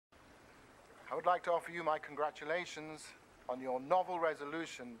I would like to offer you my congratulations on your novel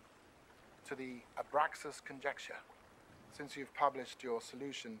resolution to the Abraxas conjecture. Since you've published your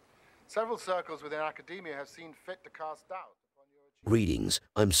solution, several circles within academia have seen fit to cast doubt upon your achievement. Greetings,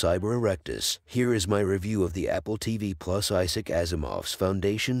 I'm CyberErectus. Here is my review of the Apple TV Plus Isaac Asimov's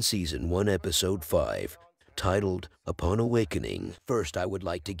Foundation Season 1 Episode 5, titled Upon Awakening. First, I would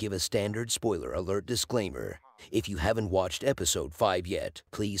like to give a standard spoiler alert disclaimer. If you haven't watched Episode 5 yet,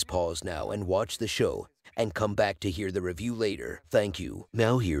 please pause now and watch the show, and come back to hear the review later. Thank you.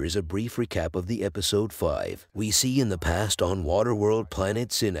 Now here is a brief recap of the Episode 5. We see in the past on Waterworld planet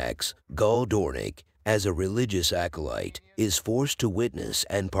Synax, Gul Dornick, as a religious acolyte, is forced to witness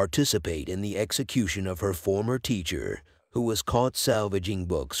and participate in the execution of her former teacher, who was caught salvaging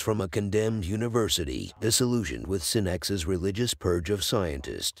books from a condemned university, disillusioned with Synax's religious purge of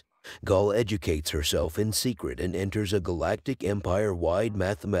scientists. Gul educates herself in secret and enters a galactic empire-wide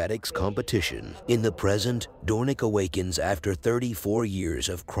mathematics competition. In the present, Dornick awakens after 34 years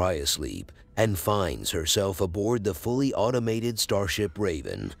of cryosleep and finds herself aboard the fully automated starship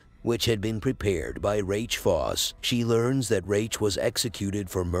Raven, which had been prepared by Rach Foss. She learns that Rach was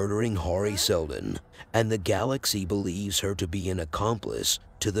executed for murdering Hari Seldon, and the galaxy believes her to be an accomplice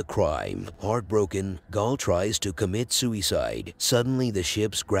to the crime. Heartbroken, Gul tries to commit suicide. Suddenly, the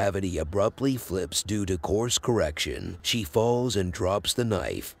ship's gravity abruptly flips due to course correction. She falls and drops the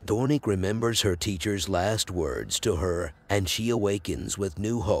knife. Dornick remembers her teacher's last words to her, and she awakens with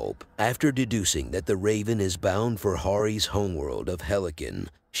new hope. After deducing that the Raven is bound for Hari's homeworld of Helican,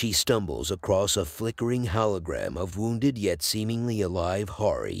 she stumbles across a flickering hologram of wounded yet seemingly alive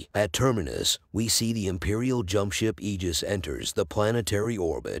Hari. At Terminus, we see the Imperial jumpship Aegis enters the planetary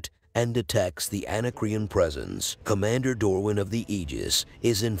orbit and detects the Anacreon presence. Commander Dorwin of the Aegis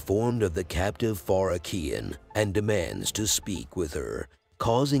is informed of the captive Farakian and demands to speak with her,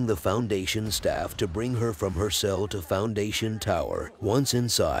 causing the Foundation staff to bring her from her cell to Foundation Tower. Once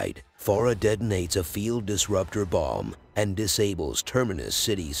inside, Farah detonates a field disruptor bomb and disables Terminus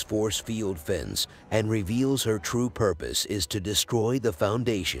City's force field fence and reveals her true purpose is to destroy the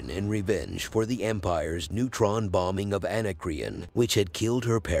Foundation in revenge for the Empire's neutron bombing of Anacreon, which had killed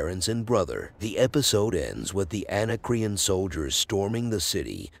her parents and brother. The episode ends with the Anacreon soldiers storming the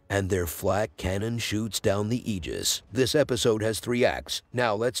city and their flak cannon shoots down the Aegis. This episode has 3 acts.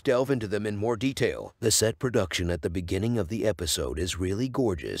 Now let's delve into them in more detail. The set production at the beginning of the episode is really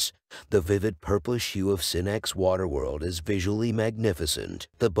gorgeous. The vivid purplish hue of Synax Waterworld is visually magnificent.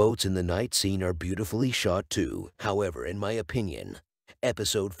 The boats in the night scene are beautifully shot too. However, in my opinion,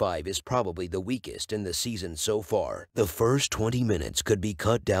 Episode 5 is probably the weakest in the season so far. The first 20 minutes could be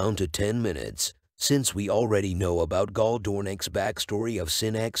cut down to 10 minutes. Since we already know about Gul Dornick's backstory of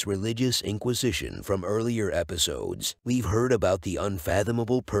Synax religious inquisition from earlier episodes, we've heard about the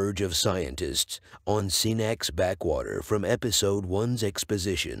unfathomable purge of scientists on Synax backwater from Episode 1's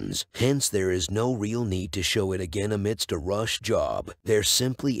expositions. Hence, there is no real need to show it again amidst a rush job. There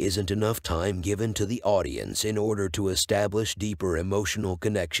simply isn't enough time given to the audience in order to establish deeper emotional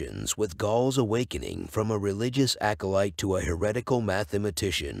connections with Gul's awakening from a religious acolyte to a heretical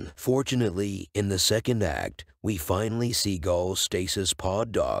mathematician. Fortunately, in the second act, we finally see Gul's stasis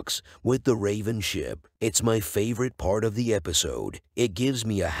pod docks with the Raven ship. It's my favorite part of the episode. It gives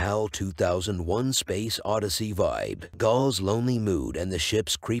me a HAL 2001 Space Odyssey vibe. Gul's lonely mood and the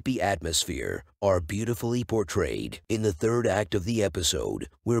ship's creepy atmosphere are beautifully portrayed. In the third act of the episode,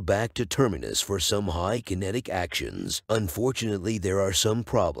 we're back to Terminus for some high kinetic actions. Unfortunately, there are some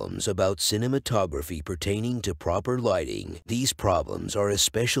problems about cinematography pertaining to proper lighting. These problems are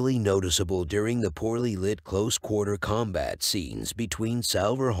especially noticeable during the poorly lit close-quarter combat scenes between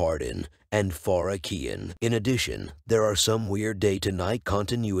Salvor Hardin and Farakian. In addition, there are some weird day-to-night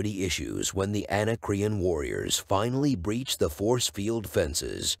continuity issues when the Anacreon warriors finally breach the force field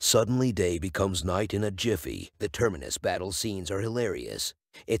fences. Suddenly day becomes night in a jiffy. The Terminus battle scenes are hilarious.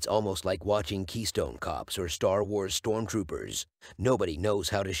 It's almost like watching Keystone Cops or Star Wars Stormtroopers. Nobody knows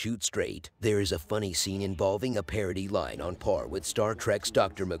how to shoot straight. There is a funny scene involving a parody line on par with Star Trek's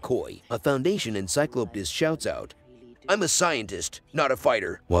Dr. McCoy. A Foundation encyclopedist shouts out, "I'm a scientist, not a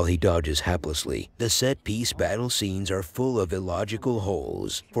fighter," while he dodges haplessly. The set-piece battle scenes are full of illogical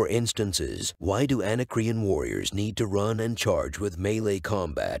holes. For instances, why do Anacreon warriors need to run and charge with melee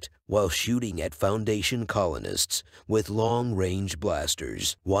combat while shooting at Foundation colonists with long-range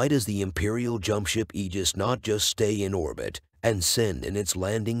blasters? Why does the Imperial jumpship Aegis not just stay in orbit and send in its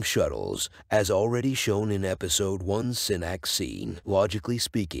landing shuttles, as already shown in Episode 1's Synapsis scene. Logically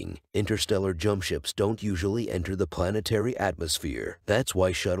speaking, interstellar jump ships don't usually enter the planetary atmosphere. That's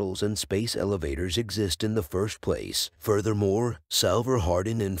why shuttles and space elevators exist in the first place. Furthermore, Salvor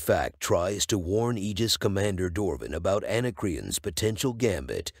Hardin in fact tries to warn Aegis Commander Dorvin about Anacreon's potential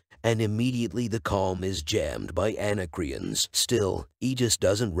gambit, and immediately the comm is jammed by Anacreons. Still, Aegis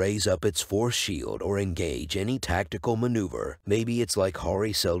doesn't raise up its force shield or engage any tactical maneuver. Maybe it's like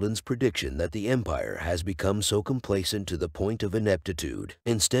Hari Seldon's prediction that the Empire has become so complacent to the point of ineptitude.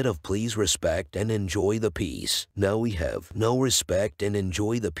 Instead of please respect and enjoy the peace, now we have no respect and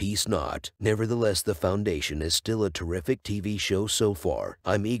enjoy the peace not. Nevertheless, the Foundation is still a terrific TV show so far.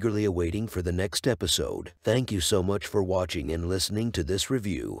 I'm eagerly awaiting for the next episode. Thank you so much for watching and listening to this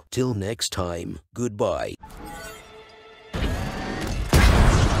review. Till next time, goodbye.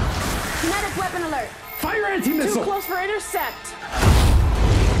 Kinetic weapon alert. Fire anti-missile! Too close for intercept.